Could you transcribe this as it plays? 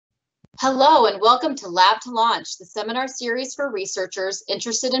Hello and welcome to Lab to Launch, the seminar series for researchers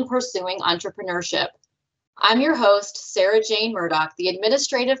interested in pursuing entrepreneurship. I'm your host, Sarah Jane Murdoch, the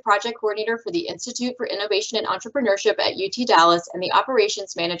Administrative Project Coordinator for the Institute for Innovation and Entrepreneurship at UT Dallas and the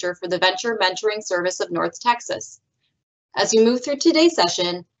Operations Manager for the Venture Mentoring Service of North Texas. As you move through today's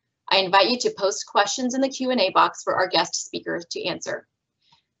session, I invite you to post questions in the Q&A box for our guest speaker to answer.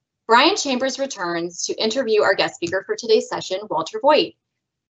 Bryan Chambers returns to interview our guest speaker for today's session, Walter Voit.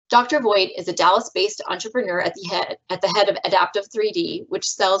 Dr. Voit is a Dallas-based entrepreneur at the head of Adaptive 3D, which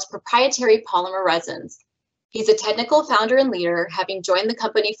sells proprietary polymer resins. He's a technical founder and leader, having joined the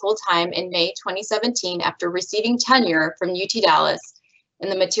company full-time in May 2017 after receiving tenure from UT Dallas in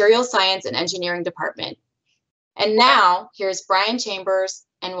the Materials Science and Engineering Department. And now, here's Bryan Chambers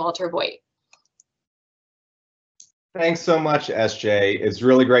and Walter Voit. Thanks so much, SJ. It's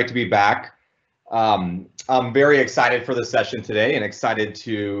really great to be back. I'm very excited for the session today and excited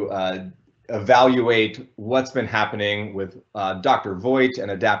to evaluate what's been happening with Dr. Voit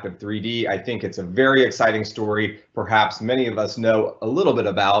and Adaptive 3D. I think it's a very exciting story, perhaps many of us know a little bit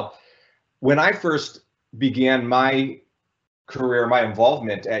about. When I first began my career, my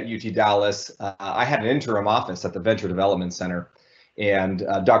involvement at UT Dallas, I had an interim office at the Venture Development Center. And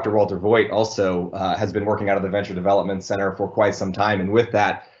Dr. Walter Voit also has been working out of the Venture Development Center for quite some time. And with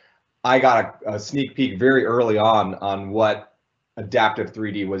that, I got a sneak peek very early on what Adaptive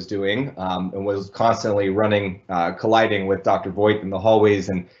 3D was doing and was constantly colliding with Dr. Voit in the hallways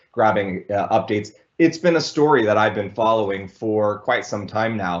and grabbing updates. It's been a story that I've been following for quite some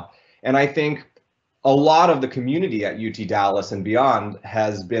time now. And I think a lot of the community at UT Dallas and beyond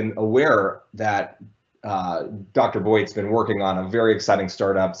has been aware that Dr. Voigt's been working on a very exciting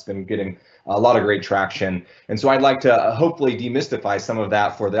startup. It's been getting a lot of great traction. And so I'd like to hopefully demystify some of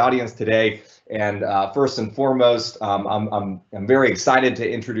that for the audience today. And first and foremost, I'm very excited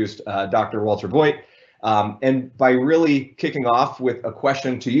to introduce Dr. Walter Voit. And by really kicking off with a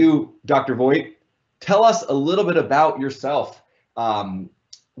question to you, Dr. Voit, tell us a little bit about yourself.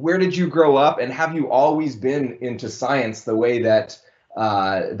 Where did you grow up, and have you always been into science the way that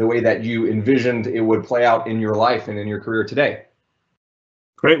you envisioned it would play out in your life and in your career today?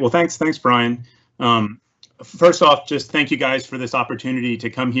 Great. Well, thanks, Bryan. First off, just thank you guys for this opportunity to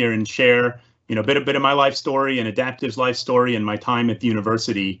come here and share, a bit of my life story and Adaptive's life story and my time at the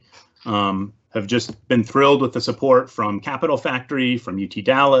university. Have just been thrilled with the support from Capital Factory, from UT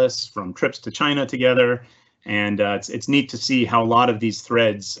Dallas, from trips to China together, and it's neat to see how a lot of these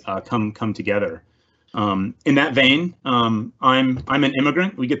threads come together. In that vein, I'm an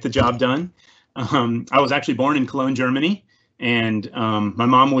immigrant. We get the job done. I was actually born in Cologne, Germany, and my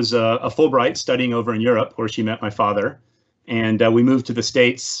mom was a Fulbright studying over in Europe, where she met my father. And we moved to the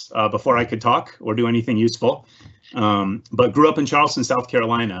States before I could talk or do anything useful, but grew up in Charleston, South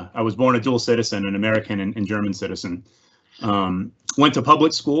Carolina. I was born a dual citizen, an American and German citizen. Went to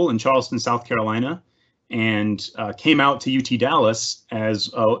public school in Charleston, South Carolina, and came out to UT Dallas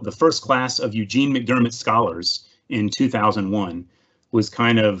as the first class of Eugene McDermott Scholars in 2001. Was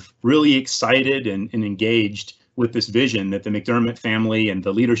kind of really excited and engaged with this vision that the McDermott family and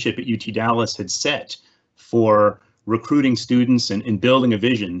the leadership at UT Dallas had set for recruiting students and building a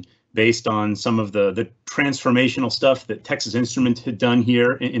vision based on some of the transformational stuff that Texas Instruments had done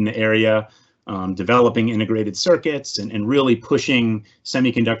here in the area, developing integrated circuits and really pushing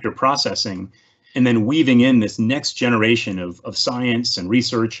semiconductor processing, and then weaving in this next generation of science and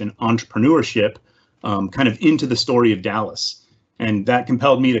research and entrepreneurship kind of into the story of Dallas. And that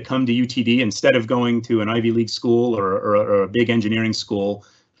compelled me to come to UTD instead of going to an Ivy League school or a big engineering school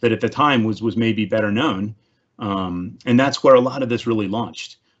that at the time was maybe better known. And that's where a lot of this really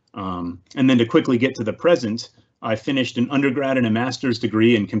launched. And then to quickly get to the present, I finished an undergrad and a master's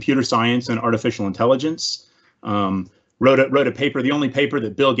degree in computer science and artificial intelligence. Wrote a paper, the only paper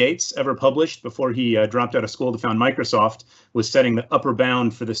that Bill Gates ever published before he dropped out of school to found Microsoft, was setting the upper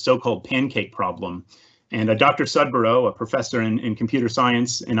bound for the so-called pancake problem. And Dr. Sudborough, a professor in computer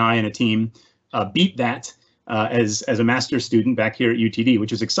science, and I and a team beat that as a master's student back here at UTD,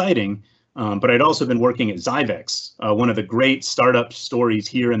 which is exciting. But I'd also been working at Zyvex, one of the great startup stories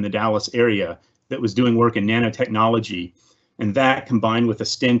here in the Dallas area that was doing work in nanotechnology. And that, combined with a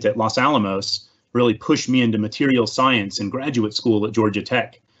stint at Los Alamos, really pushed me into materials science in graduate school at Georgia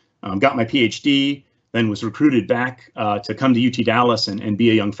Tech. Got my PhD, then was recruited back to come to UT Dallas and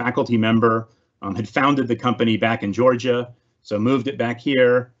be a young faculty member. Had founded the company back in Georgia, so moved it back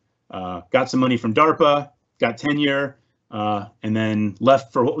here, got some money from DARPA, got tenure, and then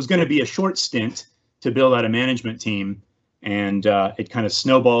left for what was going to be a short stint to build out a management team, and it kind of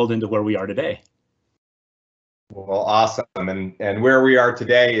snowballed into where we are today. Well, awesome. And where we are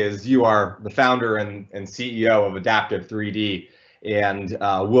today is you are the founder and CEO of Adaptive 3D. And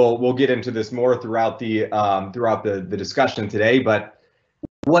we'll get into this more throughout the discussion today. But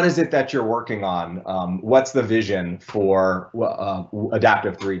what is it that you're working on? What's the vision for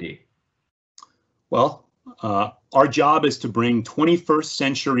Adaptive 3D? Well, our job is to bring 21st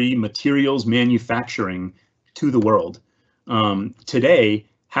century materials manufacturing to the world. Today,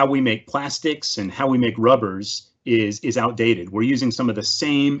 how we make plastics and how we make rubbers is outdated. We're using some of the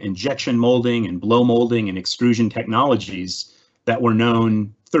same injection molding and blow molding and extrusion technologies that were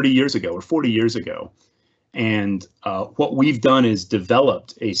known 30 years ago or 40 years ago. And what we've done is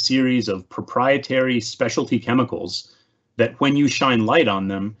developed a series of proprietary specialty chemicals that when you shine light on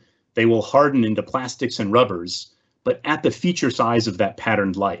them, they will harden into plastics and rubbers, but at the feature size of that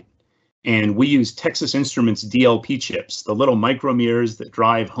patterned light. And we use Texas Instruments DLP chips, the little micromirrors that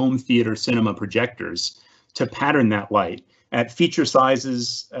drive home theater cinema projectors, to pattern that light at feature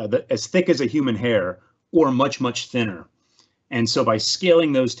sizes as thick as a human hair or much, much thinner. And so by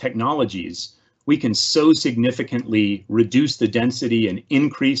scaling those technologies, we can so significantly reduce the density and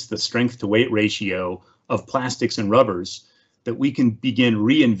increase the strength to weight ratio of plastics and rubbers that we can begin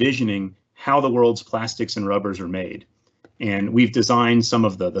re-envisioning how the world's plastics and rubbers are made. And we've designed some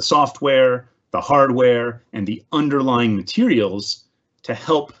of the software, the hardware, and the underlying materials to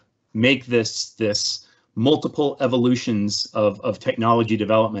help make this multiple evolutions of technology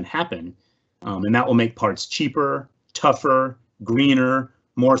development happen. And that will make parts cheaper, tougher, greener,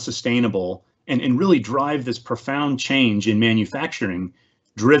 more sustainable, and really drive this profound change in manufacturing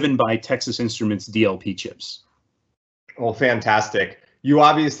driven by Texas Instruments DLP chips. Well, fantastic. You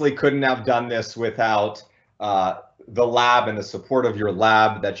obviously couldn't have done this without the lab and the support of your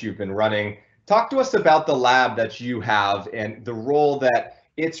lab that you've been running. Talk to us about the lab that you have and the role that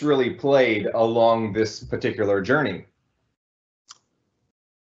it's really played along this particular journey.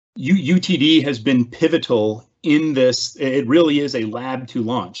 UTD has been pivotal in this. It really is a lab to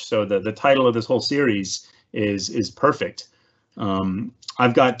launch. So the title of this whole series is perfect.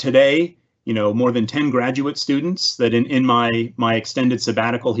 I've got today, more than 10 graduate students that in my extended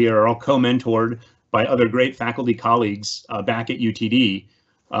sabbatical here are all co-mentored by other great faculty colleagues back at UTD.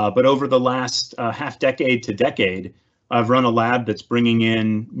 But over the last half decade to decade, I've run a lab that's bringing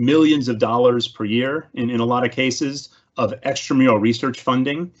in millions of dollars per year in a lot of cases of extramural research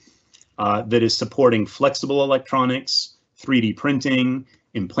funding that is supporting flexible electronics, 3D printing,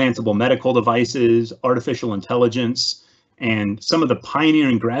 implantable medical devices, artificial intelligence, and some of the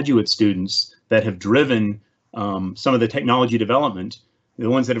pioneering graduate students that have driven some of the technology development. The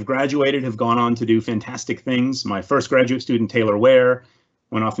ones that have graduated have gone on to do fantastic things. My first graduate student, Taylor Ware,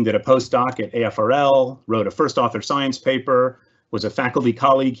 went off and did a postdoc at AFRL, wrote a first author science paper, was a faculty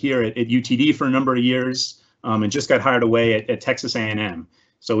colleague here at UTD for a number of years, and just got hired away at Texas A&M.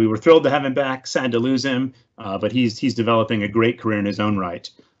 So we were thrilled to have him back, sad to lose him, but he's developing a great career in his own right.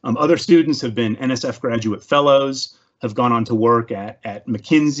 Other students have been NSF graduate fellows, have gone on to work at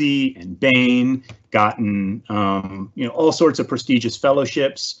McKinsey and Bain, gotten all sorts of prestigious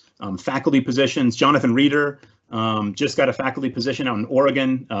fellowships, faculty positions. Jonathan Reeder just got a faculty position out in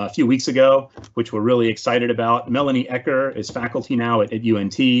Oregon a few weeks ago, which we're really excited about. Melanie Ecker is faculty now at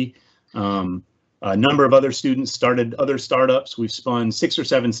UNT. A number of other students started other startups. We've spun 6 or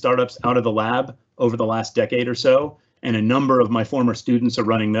 7 startups out of the lab over the last decade or so, and a number of my former students are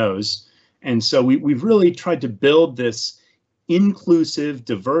running those. And so we've really tried to build this inclusive,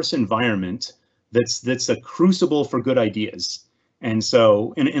 diverse environment that's a crucible for good ideas. And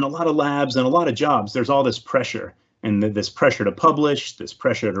so in a lot of labs and a lot of jobs, there's all this pressure, and this pressure to publish, this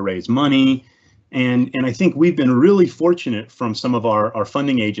pressure to raise money. And I think we've been really fortunate from some of our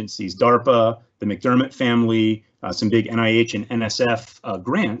funding agencies, DARPA, the McDermott family, some big NIH and NSF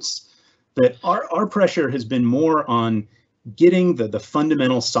grants, that our pressure has been more on getting the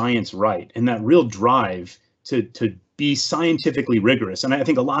fundamental science right and that real drive to be scientifically rigorous. And I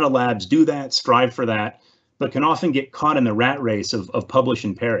think a lot of labs do that, strive for that, but can often get caught in the rat race of publish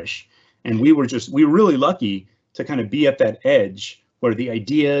and perish. And we were really lucky to kind of be at that edge where the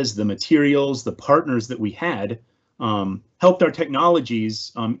ideas, the materials, the partners that we had helped our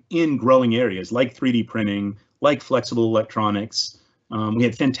technologies in growing areas like 3D printing, like flexible electronics. We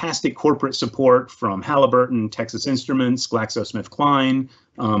had fantastic corporate support from Halliburton, Texas Instruments, GlaxoSmithKline,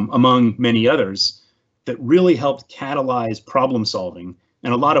 among many others, that really helped catalyze problem solving.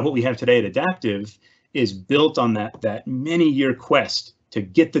 And a lot of what we have today at Adaptive is built on that many-year quest to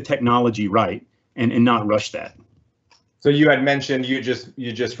get the technology right and not rush that. So you had mentioned, you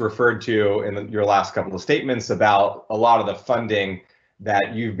just referred to in your last couple of statements about a lot of the funding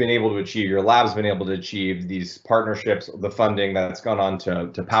that you've been able to achieve, your lab's been able to achieve, these partnerships, the funding that's gone on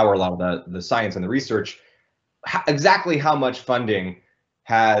to power a lot of the science and the research. Exactly how much funding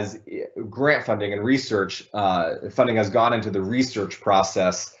has grant funding and research funding has gone into the research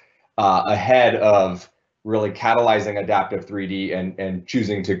process ahead of really catalyzing adaptive 3D and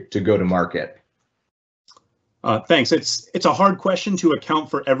choosing to go to market? Thanks. It's a hard question to account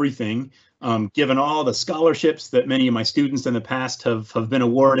for everything, given all the scholarships that many of my students in the past have been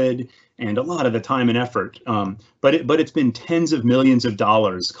awarded, and a lot of the time and effort. But it's been tens of millions of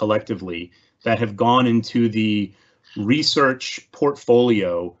dollars collectively that have gone into the research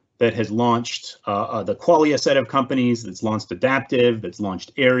portfolio that has launched the Qualia set of companies, that's launched Adaptive, that's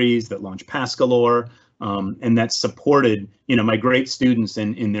launched Ares, that launched Pascalor, and that's supported, my great students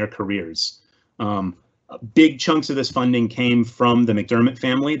in their careers. Big chunks of this funding came from the McDermott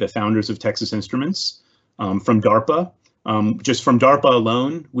family, the founders of Texas Instruments, from DARPA. Just from DARPA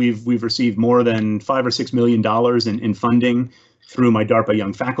alone, we've received more than $5 or $6 million in funding through my DARPA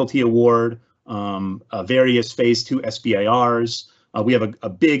Young Faculty Award, various Phase 2 SBIRs. We have a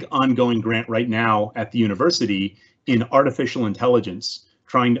big ongoing grant right now at the university in artificial intelligence,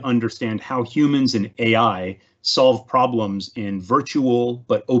 trying to understand how humans and AI solve problems in virtual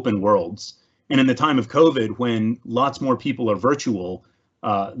but open worlds. And in the time of COVID, when lots more people are virtual,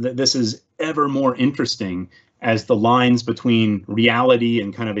 this is ever more interesting as the lines between reality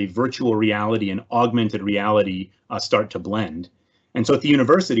and kind of a virtual reality and augmented reality start to blend. And so at the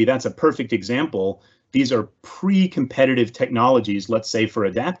university, that's a perfect example. These are pre-competitive technologies, let's say for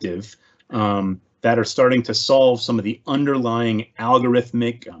adaptive, that are starting to solve some of the underlying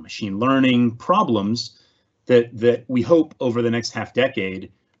algorithmic machine learning problems that we hope over the next half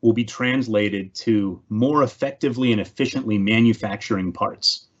decade will be translated to more effectively and efficiently manufacturing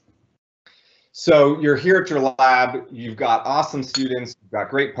parts. So you're here at your lab, you've got awesome students, you've got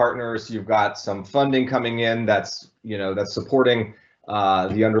great partners, you've got some funding coming in that's supporting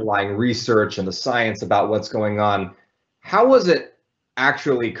the underlying research and the science about what's going on. How was it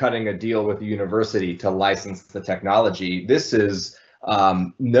actually cutting a deal with the university to license the technology? This is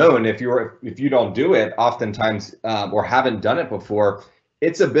known, if you don't do it oftentimes or haven't done it before,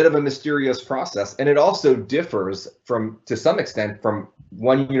 it's a bit of a mysterious process, and it also differs to some extent from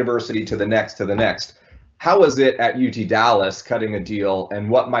one university to the next. How is it at UT Dallas cutting a deal, and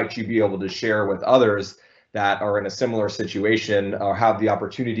what might you be able to share with others that are in a similar situation or have the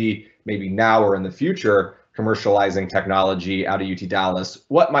opportunity maybe now or in the future commercializing technology out of UT Dallas?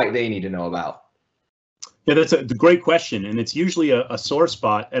 What might they need to know about? Yeah, that's a great question, and it's usually a sore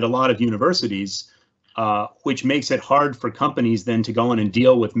spot at a lot of universities, which makes it hard for companies then to go in and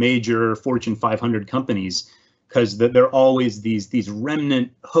deal with major Fortune 500 companies, because there are always these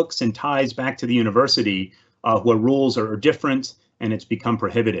remnant hooks and ties back to the university where rules are different and it's become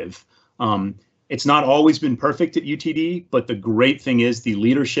prohibitive. It's not always been perfect at UTD, but the great thing is the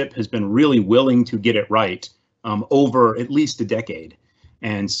leadership has been really willing to get it right over at least a decade.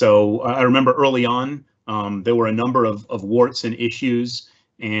 And so I remember early on, there were a number of warts and issues,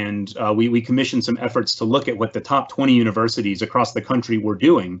 and we commissioned some efforts to look at what the top 20 universities across the country were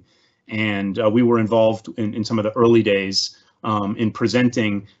doing. And we were involved in some of the early days in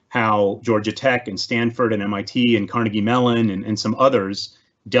presenting how Georgia Tech and Stanford and MIT and Carnegie Mellon and some others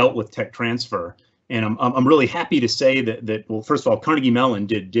dealt with tech transfer. And I'm really happy to say that well, first of all, Carnegie Mellon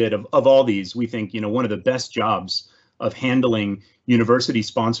did of all these, we think, one of the best jobs of handling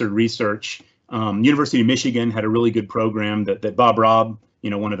university-sponsored research. University of Michigan had a really good program that Bob Robb,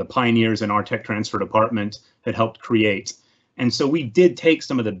 one of the pioneers in our tech transfer department, had helped create. And so we did take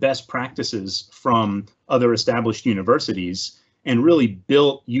some of the best practices from other established universities and really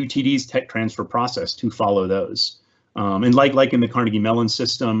built UTD's tech transfer process to follow those. And like in the Carnegie Mellon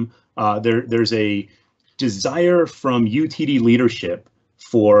system, there's a desire from UTD leadership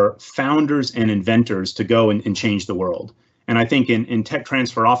for founders and inventors to go and change the world. And I think in tech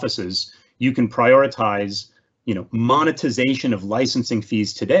transfer offices, you can prioritize, monetization of licensing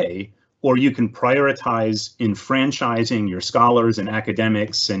fees today, or you can prioritize enfranchising your scholars and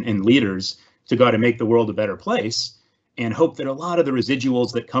academics and leaders to go out and make the world a better place, and hope that a lot of the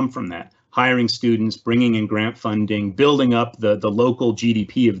residuals that come from that, hiring students, bringing in grant funding, building up the local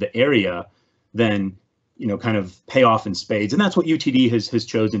GDP of the area, then kind of pay off in spades. And that's what UTD has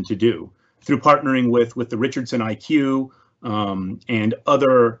chosen to do through partnering with the Richardson IQ and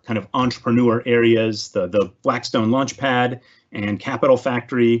other kind of entrepreneur areas, the Blackstone Launchpad and Capital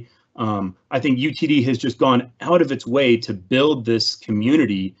Factory. I think UTD has just gone out of its way to build this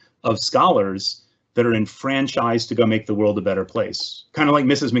community of scholars that are enfranchised to go make the world a better place. Kind of like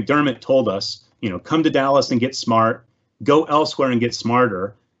Mrs. McDermott told us, come to Dallas and get smart, go elsewhere and get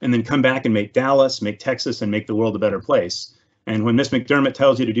smarter, and then come back and make Dallas, make Texas, and make the world a better place. And when Miss McDermott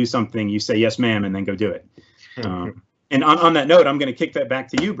tells you to do something, you say, yes, ma'am, and then go do it. And on that note, I'm going to kick that back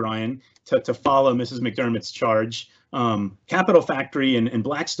to you, Bryan, to follow Mrs. McDermott's charge. Capital Factory and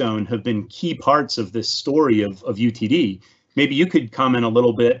Blackstone have been key parts of this story of UTD. Maybe you could comment a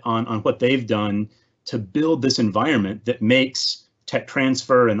little bit on what they've done to build this environment that makes tech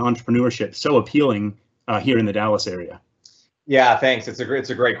transfer and entrepreneurship so appealing here in the Dallas area. Yeah, thanks. It's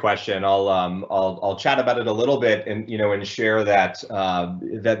a great question. I'll chat about it a little bit, and share that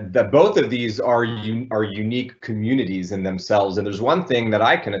that both of these are unique communities in themselves. And there's one thing that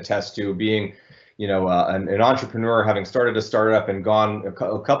I can attest to, being an entrepreneur, having started a startup and gone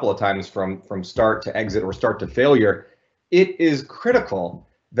a couple of times from start to exit or start to failure. It is critical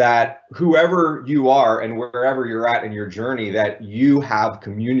that whoever you are and wherever you're at in your journey, that you have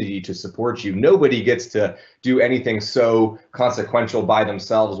community to support you. Nobody gets to do anything so consequential by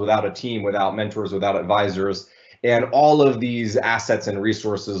themselves without a team, without mentors, without advisors. And all of these assets and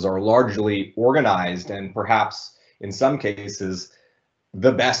resources are largely organized, and perhaps in some cases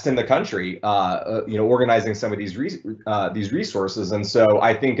the best in the country, organizing some of these resources. And so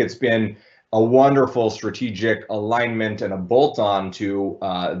I think it's been a wonderful strategic alignment and a bolt-on to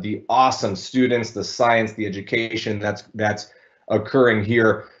the awesome students, the science, the education that's occurring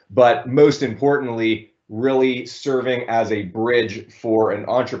here. But most importantly, really serving as a bridge for an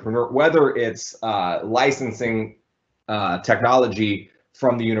entrepreneur, whether it's licensing technology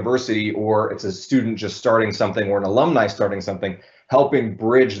from the university, or it's a student just starting something, or an alumni starting something, helping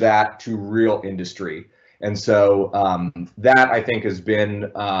bridge that to real industry. And so that, I think, has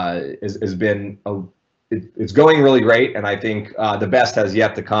been it's going really great, and I think the best has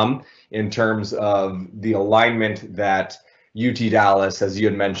yet to come in terms of the alignment that UT Dallas, as you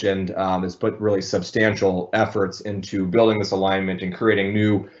had mentioned, has put really substantial efforts into building this alignment and creating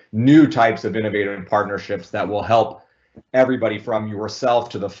new types of innovative partnerships that will help everybody from yourself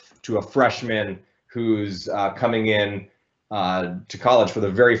to a freshman who's coming in to college for the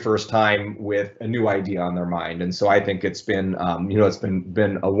very first time with a new idea on their mind. And so I think it's been, it's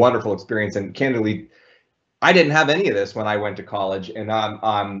been a wonderful experience. And candidly, I didn't have any of this when I went to college, and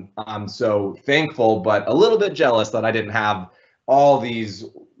I'm so thankful, but a little bit jealous that I didn't have all these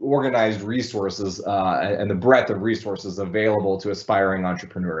organized resources and the breadth of resources available to aspiring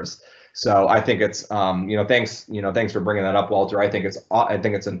entrepreneurs. So I think it's, thanks for bringing that up, Walter. I think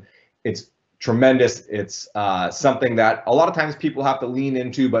it's tremendous. It's something that a lot of times people have to lean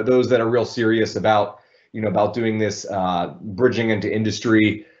into, but those that are real serious about doing this, bridging into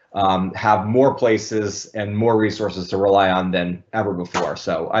industry, have more places and more resources to rely on than ever before.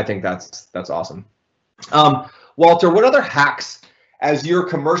 So I think that's awesome. Walter, what other hacks, as you're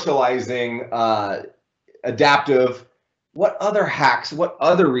commercializing Adaptive, what other hacks, what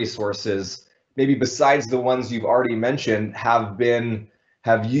other resources, maybe besides the ones you've already mentioned, have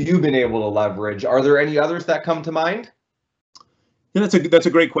you been able to leverage? Are there any others that come to mind? Yeah, that's a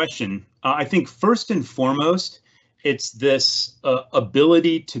great question. I think first and foremost, it's this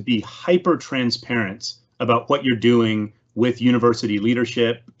ability to be hyper transparent about what you're doing with university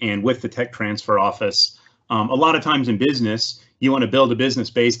leadership and with the tech transfer office. A lot of times in business, you want to build a business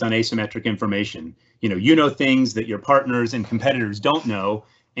based on asymmetric information. You know things that your partners and competitors don't know,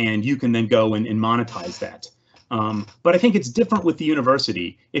 and you can then go and monetize that. But I think it's different with the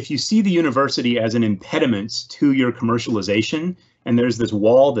university. If you see the university as an impediment to your commercialization, and there's this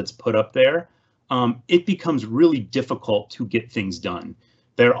wall that's put up there, it becomes really difficult to get things done.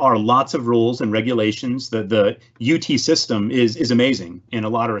 There are lots of rules and regulations. The UT system is amazing in a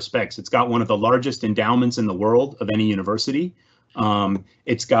lot of respects. It's got one of the largest endowments in the world of any university.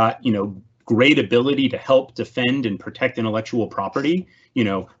 It's got, great ability to help defend and protect intellectual property,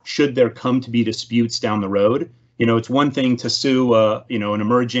 should there come to be disputes down the road. It's one thing to sue, an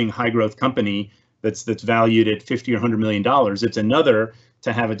emerging high growth company that's valued at $50 or $100 million. It's another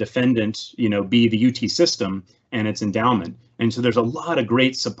to have a defendant, be the UT system and its endowment. And so there's a lot of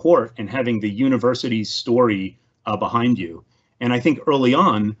great support in having the university's story behind you. And I think early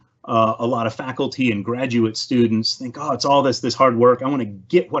on, a lot of faculty and graduate students think, oh, it's all this hard work. I want to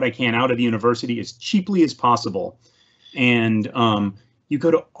get what I can out of the university as cheaply as possible. And you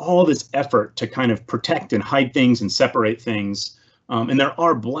go to all this effort to kind of protect and hide things and separate things. And there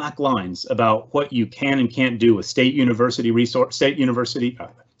are black lines about what you can and can't do with state resources,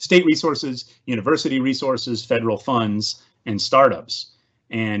 university resources, federal funds, and startups.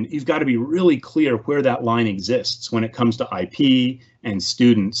 And you've got to be really clear where that line exists when it comes to IP and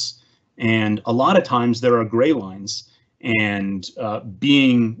students. And a lot of times there are gray lines. and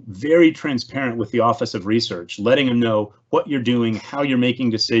being very transparent with the Office of Research, letting them know what you're doing, how you're making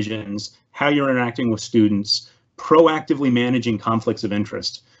decisions, how you're interacting with students, proactively managing conflicts of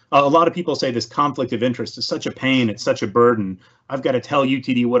interest. A lot of people say this conflict of interest is such a pain, it's such a burden. I've got to tell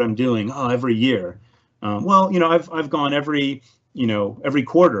UTD what I'm doing every year. Well, I've gone every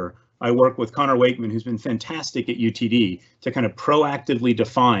quarter. I work with Connor Wakeman, who's been fantastic at UTD, to kind of proactively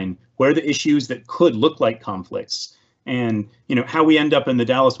define where the issues that could look like conflicts. And how we end up in the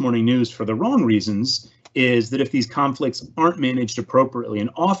Dallas Morning News for the wrong reasons is that if these conflicts aren't managed appropriately,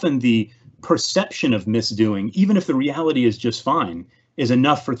 and often the perception of misdoing, even if the reality is just fine, is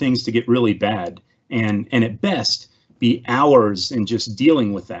enough for things to get really bad, and at best be hours in just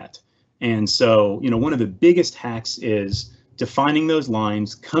dealing with that. And so one of the biggest hacks is defining those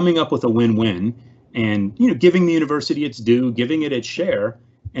lines, coming up with a win-win, and giving the university its due, giving it its share,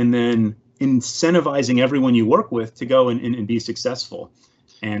 and then incentivizing everyone you work with to go and be successful.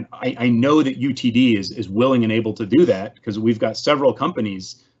 And I know that UTD is willing and able to do that, because we've got several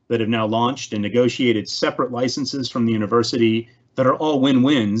companies that have now launched and negotiated separate licenses from the university that are all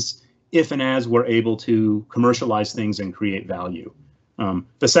win-wins if and as we're able to commercialize things and create value.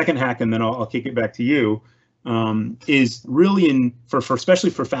 The second hack, and then I'll kick it back to you, is really especially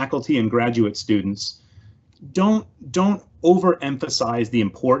for faculty and graduate students, don't overemphasize the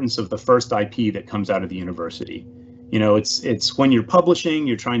importance of the first IP that comes out of the university. It's when you're publishing,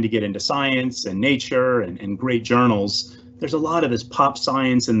 you're trying to get into science and nature and great journals. There's a lot of this pop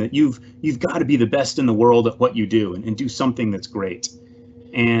science, and that you've got to be the best in the world at what you do and do something that's great.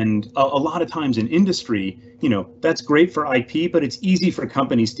 And a lot of times in industry, that's great for IP, but it's easy for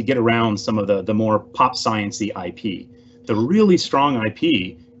companies to get around some of the more pop sciencey IP. The really strong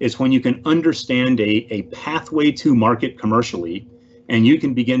IP is when you can understand a pathway to market commercially, and you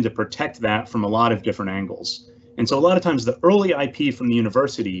can begin to protect that from a lot of different angles. And so a lot of times the early IP from the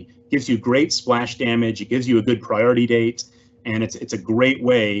university gives you great splash damage, it gives you a good priority date, and it's a great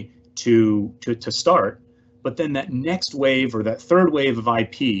way to start. But then that next wave, or that third wave of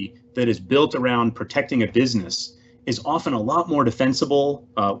IP that is built around protecting a business, is often a lot more defensible.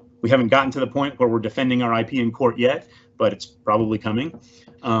 We haven't gotten to the point where we're defending our IP in court yet, but it's probably coming.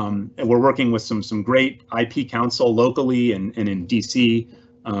 And we're working with some great IP counsel locally and in DC.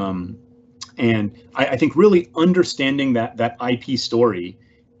 And I think really understanding that IP story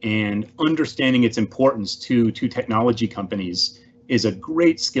and understanding its importance to technology companies is a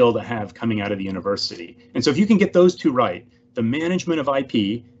great skill to have coming out of the university. And so if you can get those two right, the management of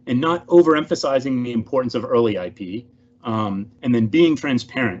IP and not overemphasizing the importance of early IP, and then being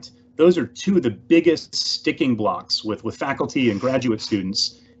transparent, those are two of the biggest sticking blocks with faculty and graduate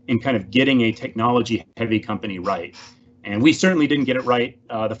students in kind of getting a technology heavy company right. And we certainly didn't get it right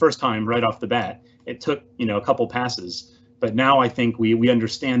the first time right off the bat. It took a couple passes, but now I think we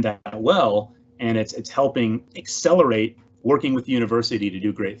understand that well, and it's helping accelerate working with the university to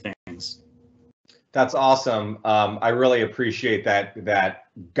do great things. That's awesome. I really appreciate that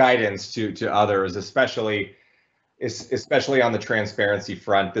guidance to others, especially on the transparency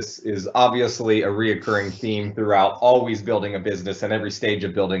front. This is obviously a reoccurring theme throughout always building a business and every stage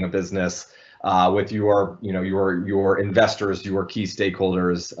of building a business with your investors, your key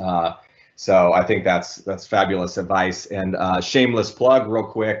stakeholders. So I think that's fabulous advice. And shameless plug real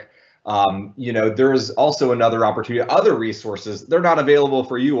quick. There's also another opportunity, other resources. They're not available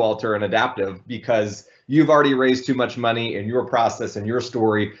for you, Walter and Adaptive, because you've already raised too much money in your process and your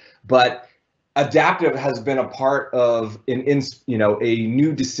story. But Adaptive has been a part of a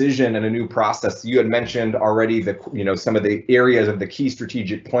new decision and a new process. You had mentioned already some of the areas of the key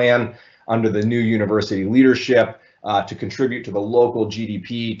strategic plan under the new university leadership to contribute to the local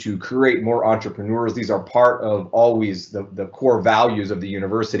GDP, to create more entrepreneurs. These are part of always the core values of the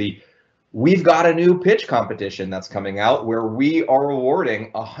university. We've got a new pitch competition that's coming out where we are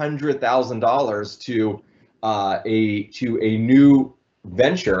awarding $100,000 to a new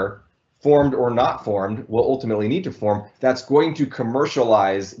venture, formed or not formed, will ultimately need to form, that's going to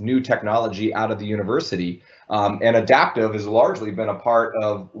commercialize new technology out of the university. And Adaptive has largely been a part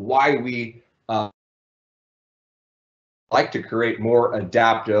of why we like to create more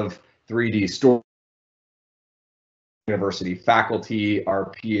adaptive 3D stories. University faculty,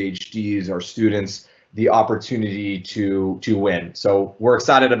 our PhDs, our students, the opportunity to win. So we're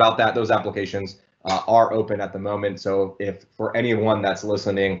excited about that. Those applications are open at the moment. So if for anyone that's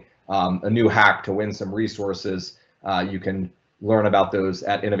listening, a new hack to win some resources, you can learn about those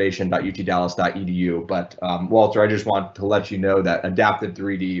at innovation.utdallas.edu. But Walter, I just want to let you know that Adaptive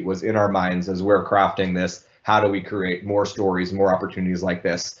 3D was in our minds as we're crafting this. How do we create more stories, more opportunities like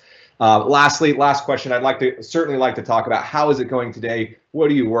this? Lastly, last question, I'd certainly like to talk about how is it going today?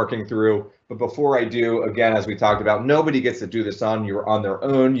 What are you working through? But before I do, again, as we talked about, nobody gets to do this on their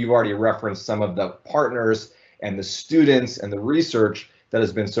own. You've already referenced some of the partners and the students and the research that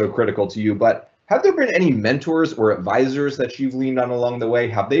has been so critical to you. But have there been any mentors or advisors that you've leaned on along the way?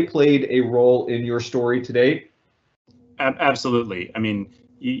 Have they played a role in your story today? Absolutely. I mean,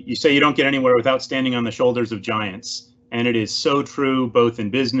 you say you don't get anywhere without standing on the shoulders of giants. And it is so true both in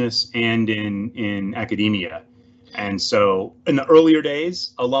business and in academia. And so in the earlier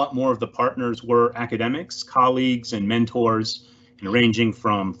days, a lot more of the partners were academics, colleagues, and mentors, and ranging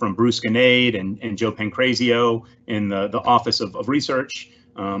from Bruce Ganade and Joe Pancrazio in the Office of Research,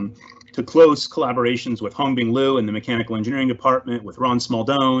 to close collaborations with Hongbing Liu in the Mechanical Engineering Department, with Ron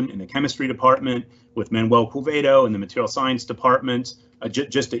Smaldone in the Chemistry Department, with Manuel Quevedo in the Material Science Department,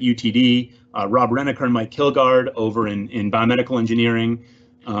 just at UTD, Rob Reneker and Mike Kilgard over in Biomedical Engineering,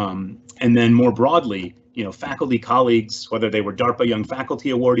 and then more broadly, faculty colleagues, whether they were DARPA Young Faculty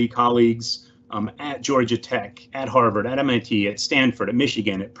Awardee colleagues at Georgia Tech, at Harvard, at MIT, at Stanford, at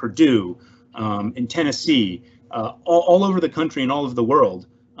Michigan, at Purdue, in Tennessee, all over the country and all over the world.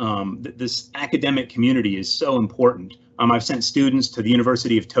 This academic community is so important. I've sent students to the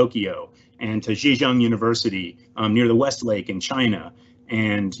University of Tokyo and to Zhejiang University near the West Lake in China,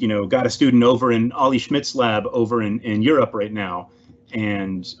 and got a student over in Ollie Schmidt's lab over in Europe right now,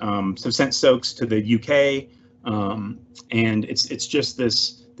 and so sent Soaks to the UK, and it's just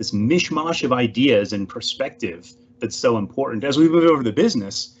this mishmash of ideas and perspective that's so important. As we move over the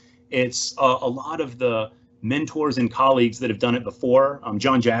business, it's a lot of the mentors and colleagues that have done it before.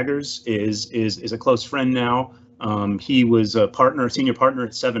 John Jaggers is a close friend now. He was a senior partner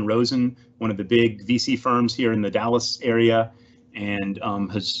at Seven Rosen, one of the big VC firms here in the Dallas area, and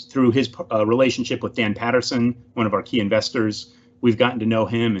has, through his relationship with Dan Patterson, one of our key investors, we've gotten to know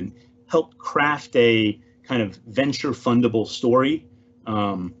him and helped craft a kind of venture fundable story.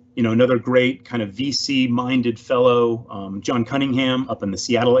 Another great kind of VC-minded fellow, John Cunningham, up in the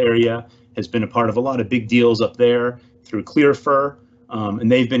Seattle area, has been a part of a lot of big deals up there through ClearFur,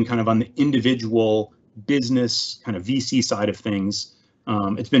 and they've been kind of on the individual business kind of VC side of things.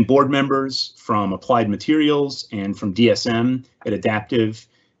 It's been board members from Applied Materials and from DSM at Adaptive.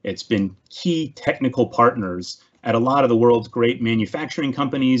 It's been key technical partners at a lot of the world's great manufacturing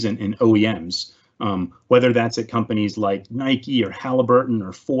companies and OEMs, whether that's at companies like Nike or Halliburton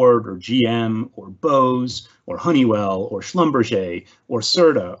or Ford or GM or Bose or Honeywell or Schlumberger or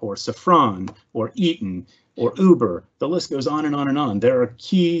Serta or Safran or Eaton or Uber. The list goes on and on and on. There are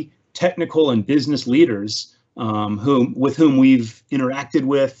key technical and business leaders with whom we've interacted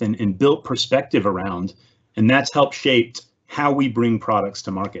with and built perspective around, and that's helped shape how we bring products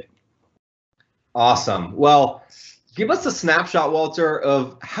to market. Awesome. Well, give us a snapshot, Walter,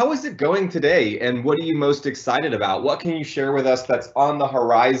 of how is it going today and what are you most excited about? What can you share with us that's on the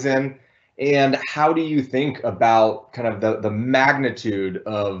horizon, and how do you think about kind of the magnitude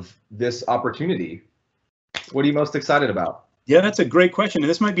of this opportunity? What are you most excited about? Yeah, that's a great question. And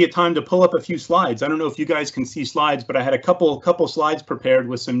this might be a time to pull up a few slides. I don't know if you guys can see slides, but I had a couple slides prepared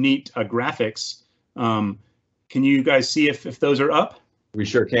with some neat graphics. Can you guys see if those are up? We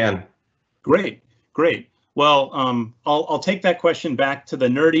sure can. Great. Well, I'll take that question back to the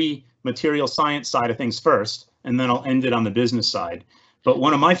nerdy material science side of things first, and then I'll end it on the business side. But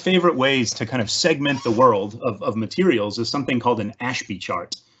one of my favorite ways to kind of segment the world of materials is something called an Ashby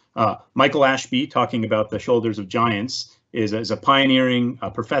chart. Michael Ashby, talking about the shoulders of giants, is a pioneering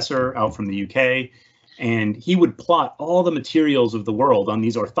professor out from the UK, and he would plot all the materials of the world on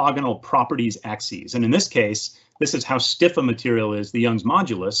these orthogonal properties axes. And in this case, this is how stiff a material is, the Young's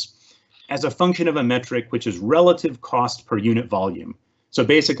modulus, as a function of a metric which is relative cost per unit volume. So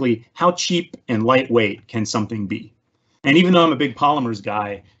basically, how cheap and lightweight can something be? And even though I'm a big polymers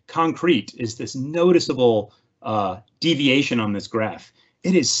guy, concrete is this noticeable deviation on this graph.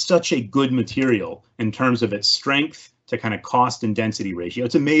 It is such a good material in terms of its strength to kind of cost and density ratio.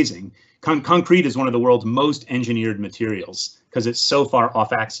 It's amazing. Concrete is one of the world's most engineered materials because it's so far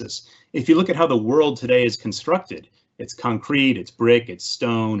off axis. If you look at how the world today is constructed, it's concrete, it's brick, it's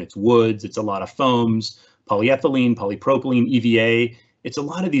stone, it's woods, it's a lot of foams, polyethylene, polypropylene, EVA. It's a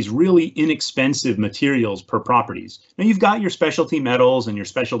lot of these really inexpensive materials per properties. Now you've got your specialty metals and your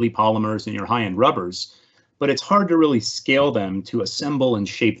specialty polymers and your high-end rubbers, but it's hard to really scale them to assemble and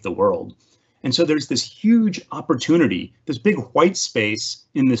shape the world. And so there's this huge opportunity, this big white space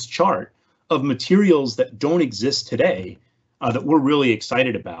in this chart of materials that don't exist today that we're really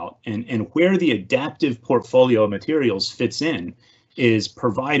excited about. And where the adaptive portfolio of materials fits in is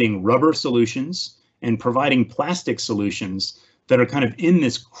providing rubber solutions and providing plastic solutions that are kind of in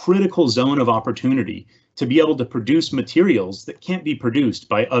this critical zone of opportunity to be able to produce materials that can't be produced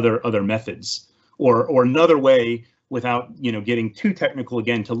by other methods. Or another way, without getting too technical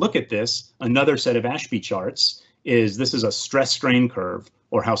again, to look at this, another set of Ashby charts is this is a stress strain curve,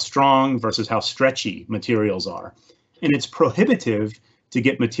 or how strong versus how stretchy materials are. And it's prohibitive to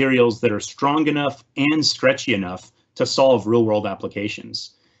get materials that are strong enough and stretchy enough to solve real world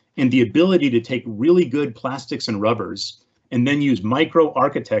applications. And the ability to take really good plastics and rubbers and then use micro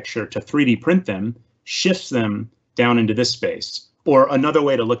architecture to 3D print them shifts them down into this space. Or another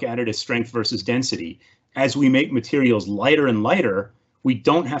way to look at it is strength versus density. As we make materials lighter and lighter, we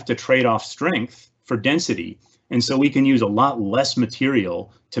don't have to trade off strength for density. And so we can use a lot less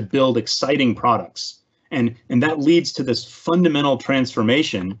material to build exciting products. And that leads to this fundamental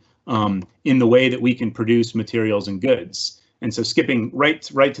transformation in the way that we can produce materials and goods. And so skipping right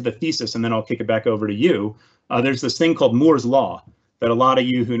to the thesis, and then I'll kick it back over to you, there's this thing called Moore's Law that a lot of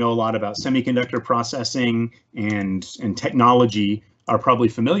you who know a lot about semiconductor processing and technology are probably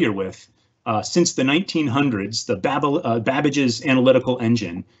familiar with. Since the 1900s, the Babbage's analytical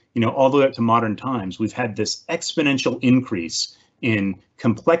engine, all the way up to modern times, we've had this exponential increase in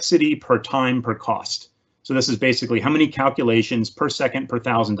complexity per time per cost. So this is basically how many calculations per second per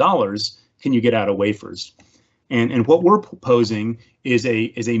 $1,000 can you get out of wafers. And what we're proposing is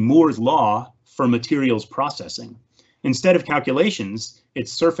a Moore's Law for materials processing. Instead of calculations,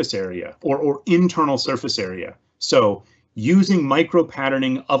 it's surface area or internal surface area. So using micro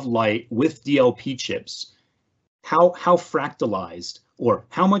patterning of light with DLP chips, how fractalized or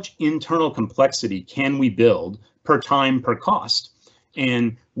how much internal complexity can we build per time per cost?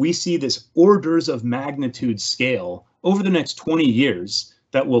 And we see this orders of magnitude scale over the next 20 years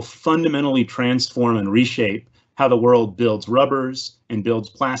that will fundamentally transform and reshape how the world builds rubbers and builds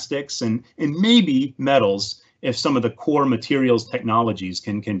plastics and maybe metals if some of the core materials technologies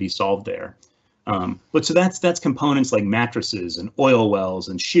can be solved there. But so that's components like mattresses and oil wells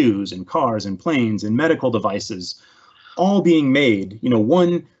and shoes and cars and planes and medical devices, all being made,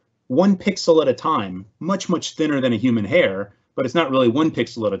 one pixel at a time, much thinner than a human hair, but it's not really one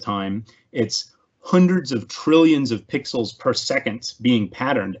pixel at a time. It's hundreds of trillions of pixels per second being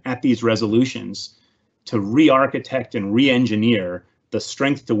patterned at these resolutions to re-architect and re-engineer the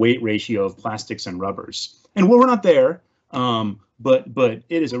strength to weight ratio of plastics and rubbers. And we're not there, but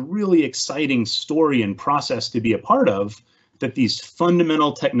it is a really exciting story and process to be a part of, that these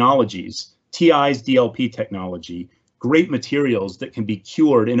fundamental technologies, TI's DLP technology, great materials that can be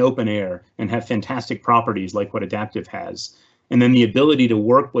cured in open air and have fantastic properties like what Adaptive has. And then the ability to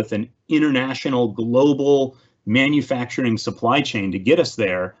work with an international global manufacturing supply chain to get us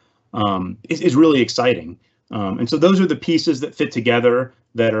there is really exciting. And so those are the pieces that fit together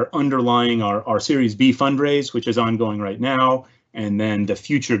that are underlying our Series B fundraise, which is ongoing right now, and then the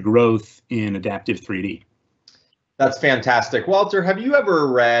future growth in Adaptive 3D. That's fantastic. Walter, have you ever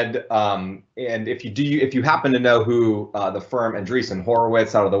read, and if you happen to know who the firm Andreessen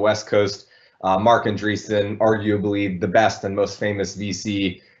Horowitz out of the West Coast, Mark Andreessen, arguably the best and most famous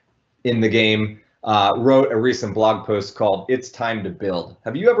VC in the game, wrote a recent blog post called "It's Time to Build."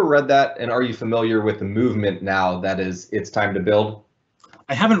 Have you ever read that? And are you familiar with the movement now that is "It's Time to Build"?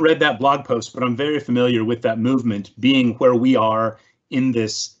 I haven't read that blog post, but I'm very familiar with that movement being where we are in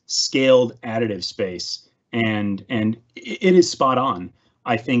this scaled additive space. And it is spot on.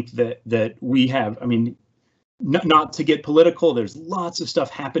 I think that we have, not to get political, there's lots of stuff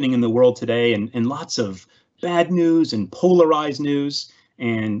happening in the world today and lots of bad news and polarized news.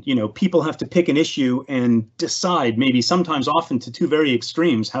 And, people have to pick an issue and decide, maybe sometimes often to two very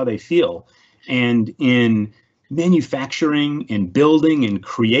extremes, how they feel. And in manufacturing and building and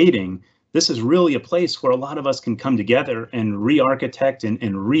creating, this is really a place where a lot of us can come together and re-architect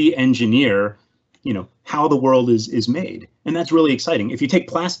and re-engineer how the world is made. And that's really exciting. If you take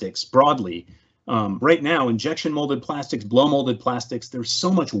plastics broadly, right now, injection molded plastics, blow molded plastics, there's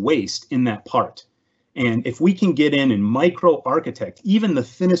so much waste in that part. And if we can get in and micro architect even the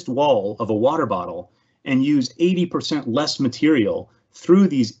thinnest wall of a water bottle and use 80% less material through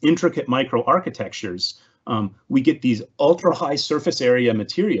these intricate micro architectures, we get these ultra high surface area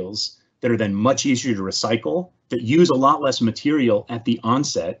materials that are then much easier to recycle, that use a lot less material at the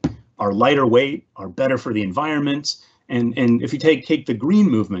onset, are lighter weight, are better for the environment. And if you take the green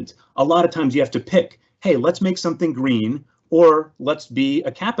movement, a lot of times you have to pick, hey, let's make something green, or let's be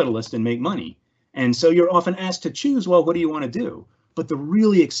a capitalist and make money. And so you're often asked to choose, well, what do you want to do? But the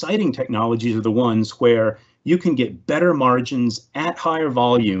really exciting technologies are the ones where you can get better margins at higher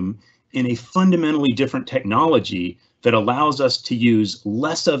volume in a fundamentally different technology that allows us to use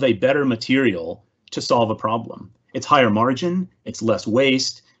less of a better material to solve a problem. It's higher margin, it's less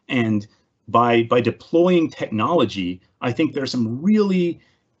waste, and by deploying technology, I think there's some really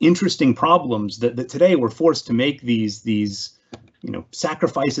interesting problems that today we're forced to make these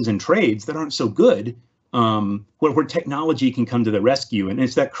sacrifices and trades that aren't so good, where technology can come to the rescue. And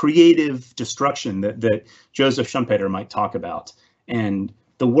it's that creative destruction that Joseph Schumpeter might talk about. And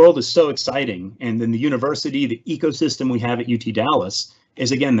the world is so exciting. And then the university, the ecosystem we have at UT Dallas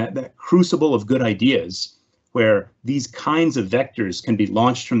is, again, that crucible of good ideas where these kinds of vectors can be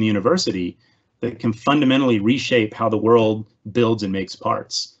launched from the university that can fundamentally reshape how the world builds and makes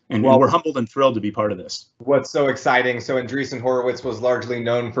parts. And we're humbled and thrilled to be part of this. What's so exciting, so Andreessen Horowitz was largely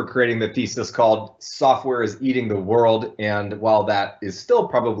known for creating the thesis called "Software is Eating the World." And while that is still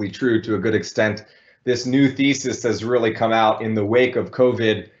probably true to a good extent, this new thesis has really come out in the wake of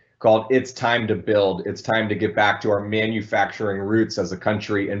COVID called "It's Time to Build." It's time to get back to our manufacturing roots as a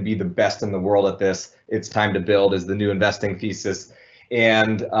country and be the best in the world at this. It's time to build is the new investing thesis.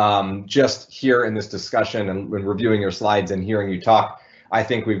 And just here in this discussion and when reviewing your slides and hearing you talk, I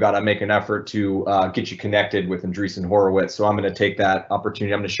think we've got to make an effort to get you connected with Andreessen Horowitz. So I'm going to take that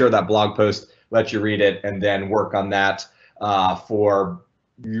opportunity. I'm going to share that blog post, let you read it, and then work on that for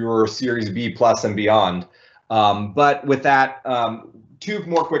your Series B plus and beyond. But with that, two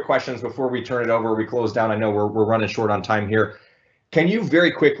more quick questions before we turn it over. We close down. I know we're running short on time here. Can you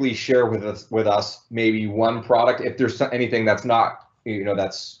very quickly share with us maybe one product, if there's anything that's not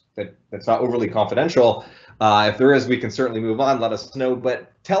that's not overly confidential? If there is, we can certainly move on. Let us know.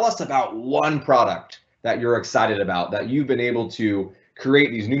 But tell us about one product that you're excited about, that you've been able to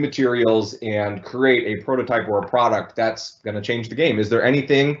create these new materials and create a prototype or a product that's going to change the game. Is there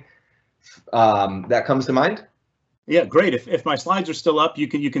anything that comes to mind? Yeah, great. If my slides are still up, you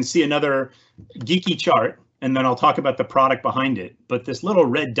can see another geeky chart, and then I'll talk about the product behind it. But this little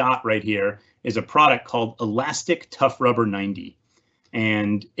red dot right here is a product called Elastic Tough Rubber 90.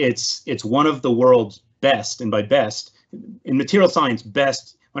 And it's one of the world's best, and by best, in material science,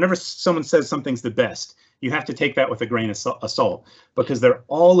 best, whenever someone says something's the best, you have to take that with a grain of salt, because there are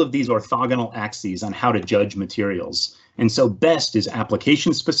all of these orthogonal axes on how to judge materials. And so best is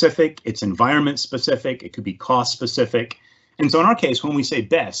application specific, it's environment specific, it could be cost specific. And so in our case, when we say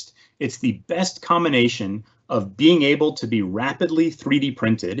best, it's the best combination of being able to be rapidly 3D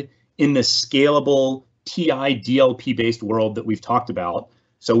printed in the scalable TI DLP based world that we've talked about.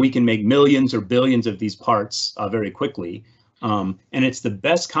 So we can make millions or billions of these parts very quickly. And it's the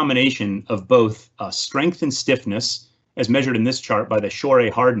best combination of both strength and stiffness, as measured in this chart by the Shore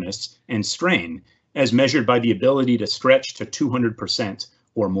hardness, and strain, as measured by the ability to stretch to 200%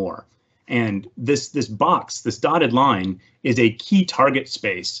 or more. And this box, this dotted line, is a key target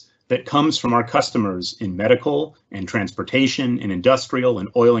space that comes from our customers in medical and transportation and industrial and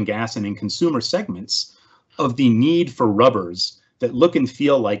oil and gas and in consumer segments of the need for rubbers that look and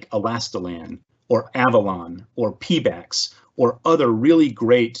feel like Elastolan or Avalon or Pebax or other really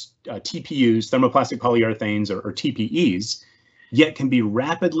great TPUs, thermoplastic polyurethanes, or TPEs, yet can be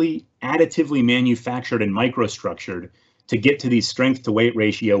rapidly additively manufactured and microstructured to get to these strength to weight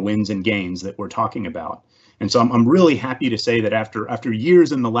ratio wins and gains that we're talking about. And so I'm really happy to say that after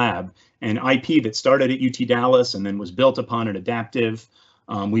years in the lab and IP that started at UT Dallas and then was built upon at Adaptive,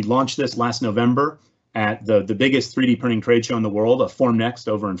 we launched this last November at the biggest 3D printing trade show in the world, Formnext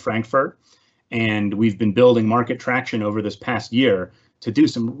over in Frankfurt. And we've been building market traction over this past year to do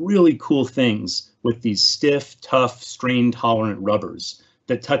some really cool things with these stiff, tough, strain tolerant rubbers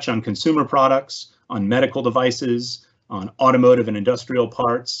that touch on consumer products, on medical devices, on automotive and industrial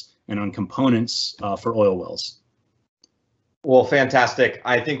parts, and on components for oil wells. Well, fantastic.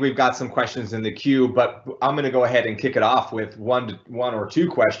 I think we've got some questions in the queue, but I'm going to go ahead and kick it off with one or two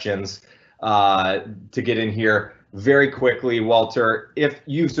questions to get in here very quickly. Walter,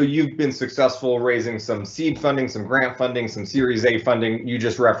 you've been successful raising some seed funding, some grant funding, some Series A funding. You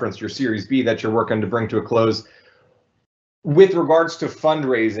just referenced your Series B that you're working to bring to a close. With regards to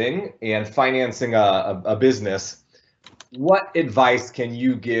fundraising and financing a business, what advice can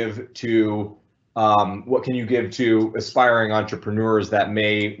you give to aspiring entrepreneurs that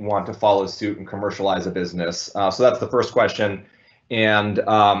may want to follow suit and commercialize a business? So that's the first question. And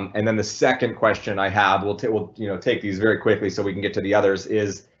then the second question I have, we'll take these very quickly so we can get to the others,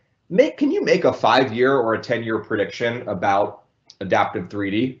 is can you make a 5-year or a 10-year prediction about adaptive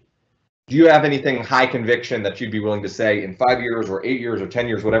 3D? Do you have anything high conviction that you'd be willing to say in 5 years or 8 years or 10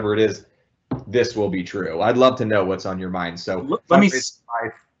 years, whatever it is, this will be true? I'd love to know what's on your mind. So let me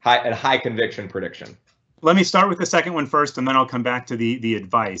a high conviction prediction. Let me start with the second one first, and then I'll come back to the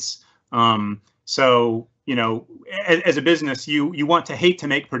advice. So, as a business, you want to hate to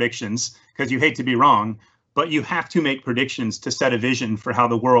make predictions because you hate to be wrong. but you have to make predictions to set a vision for how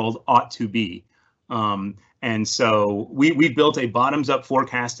the world ought to be. And so we've built a bottoms-up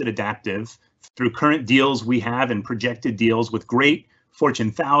forecasted adaptive through current deals we have and projected deals with great Fortune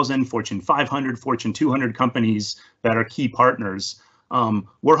 1000, Fortune 500, Fortune 200 companies that are key partners.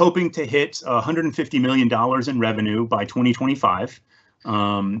 We're hoping to hit $150 million in revenue by 2025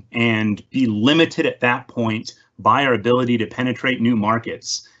 and be limited at that point by our ability to penetrate new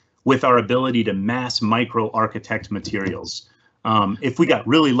markets with our ability to mass micro architect materials. If we got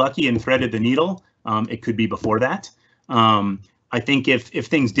really lucky and threaded the needle, it could be before that. I think if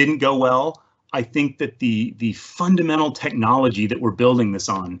things didn't go well, I think that the fundamental technology that we're building this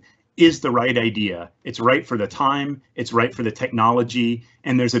on is the right idea. It's right for the time, it's right for the technology,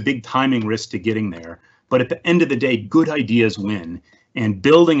 and there's a big timing risk to getting there. But at the end of the day, good ideas win. And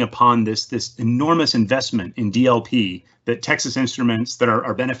building upon this enormous investment in DLP that Texas Instruments, that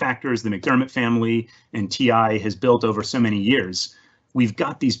our benefactors, the McDermott family and TI has built over so many years, we've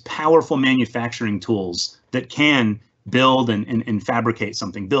got these powerful manufacturing tools that can build and fabricate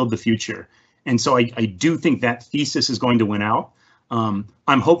something, build the future. And so I do think that thesis is going to win out. I'm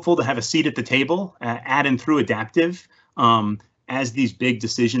hopeful to have a seat at the table at and through Adaptive as these big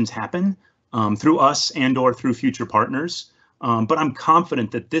decisions happen through us and or through future partners. But I'm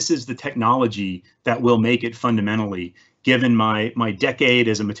confident that this is the technology that will make it fundamentally. Given my decade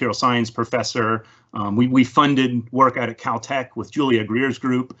as a material science professor, we funded work out at Caltech with Julia Greer's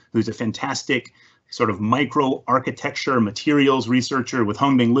group, who's a fantastic sort of micro architecture materials researcher with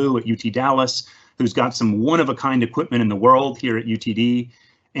Hongbing Liu at UT Dallas, who's got some one-of-a-kind equipment in the world here at UTD.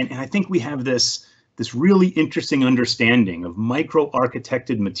 And I think we have this really interesting understanding of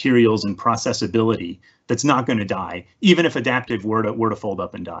micro-architected materials and processability that's not going to die, even if Adaptive were to fold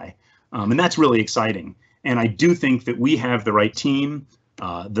up and die. And that's really exciting. And I do think that we have the right team,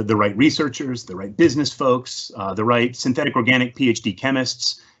 the right researchers, the right business folks, the right synthetic organic PhD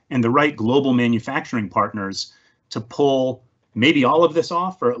chemists, and the right global manufacturing partners to pull maybe all of this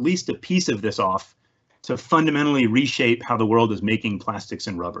off, or at least a piece of this off, to fundamentally reshape how the world is making plastics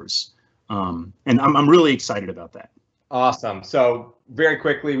and rubbers. And I'm really excited about that. Awesome. So very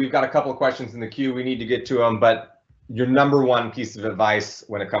quickly, we've got a couple of questions in the queue. We need to get to them, but your number one piece of advice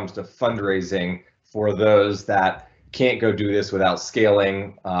when it comes to fundraising for those that can't go do this without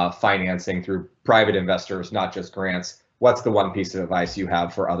scaling financing through private investors, not just grants. What's the one piece of advice you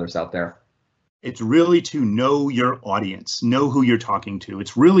have for others out there? It's really to know your audience, know who you're talking to.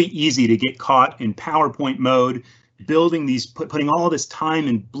 It's really easy to get caught in PowerPoint mode, building these, putting all this time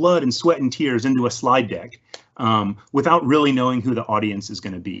and blood and sweat and tears into a slide deck without really knowing who the audience is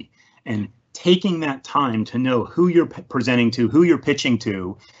going to be. And taking that time to know who you're presenting to, who you're pitching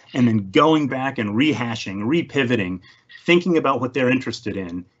to, and then going back and rehashing, repivoting, thinking about what they're interested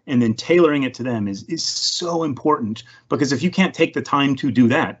in, and then tailoring it to them is so important. Because if you can't take the time to do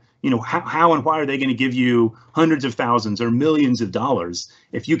that, how and why are they going to give you hundreds of thousands or millions of dollars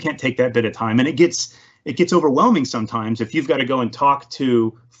if you can't take that bit of time? And it gets overwhelming sometimes if you've got to go and talk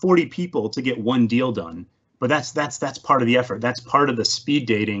to 40 people to get one deal done. But that's part of the effort. That's part of the speed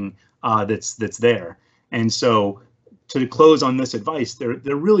dating that's there. And so to close on this advice, there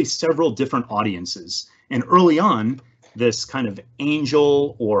are really several different audiences. And early on, this kind of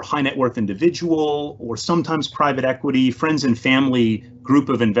angel or high net worth individual, or sometimes private equity, friends and family group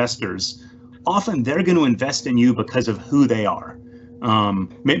of investors, often they're going to invest in you because of who they are.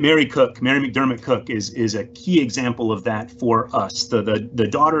 Mary McDermott Cook is a key example of that for us. The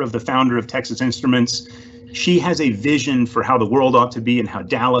daughter of the founder of Texas Instruments. She has a vision for how the world ought to be and how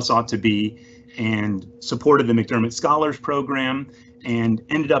Dallas ought to be, and supported the McDermott Scholars Program, and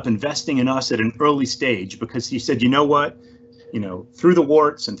ended up investing in us at an early stage because he said, you know what, through the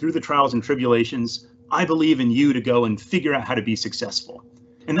warts and through the trials and tribulations, I believe in you to go and figure out how to be successful.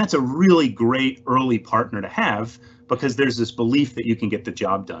 And that's a really great early partner to have, because there's this belief that you can get the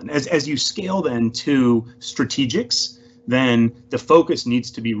job done. As you scale then to strategics, then the focus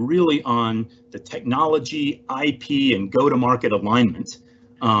needs to be really on the technology, IP, and go-to-market alignment.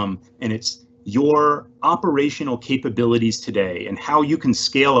 And it's your operational capabilities today and how you can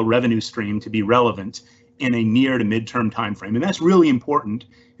scale a revenue stream to be relevant in a near to midterm timeframe. And that's really important,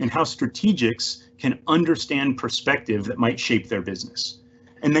 and how strategics can understand perspective that might shape their business.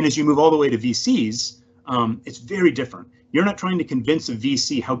 And then as you move all the way to VCs, it's very different. You're not trying to convince a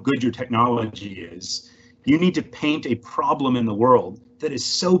VC how good your technology is. You need to paint a problem in the world that is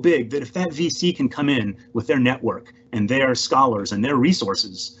so big that if that VC can come in with their network and their scholars and their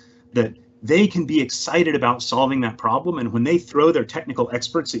resources, that they can be excited about solving that problem. And when they throw their technical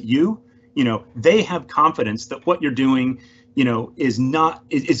experts at you, they have confidence that what you're doing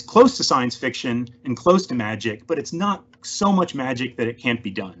is close to science fiction and close to magic, but it's not so much magic that it can't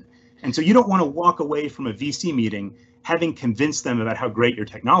be done. And so you don't want to walk away from a VC meeting having convinced them about how great your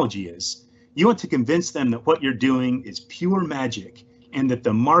technology is. You want to convince them that what you're doing is pure magic and that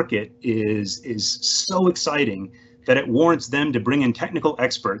the market is so exciting that it warrants them to bring in technical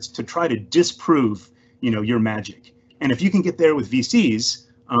experts to try to disprove, your magic. And if you can get there with VCs,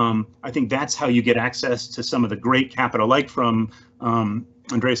 I think that's how you get access to some of the great capital, like from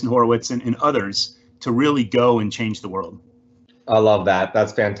Andreessen Horowitz and others, to really go and change the world. I love that.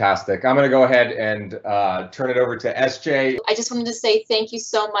 That's fantastic. I'm going to go ahead and turn it over to SJ. I just wanted to say thank you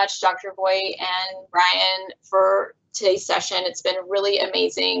so much, Dr. Voit and Bryan, for today's session. It's been really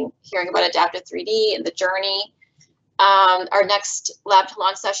amazing hearing about Adaptive 3D and the journey. Our next Lab to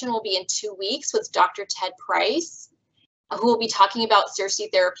Launch session will be in 2 weeks with Dr. Ted Price, who will be talking about Circe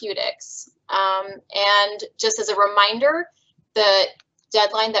Therapeutics. And just as a reminder, the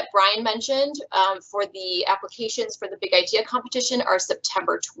deadline that Bryan mentioned for the applications for the Big Idea competition are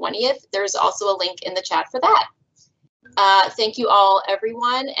September 20th. There's also a link in the chat for that. Thank you all,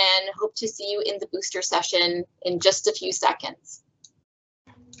 everyone, and hope to see you in the booster session in just a few seconds.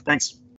 Thanks.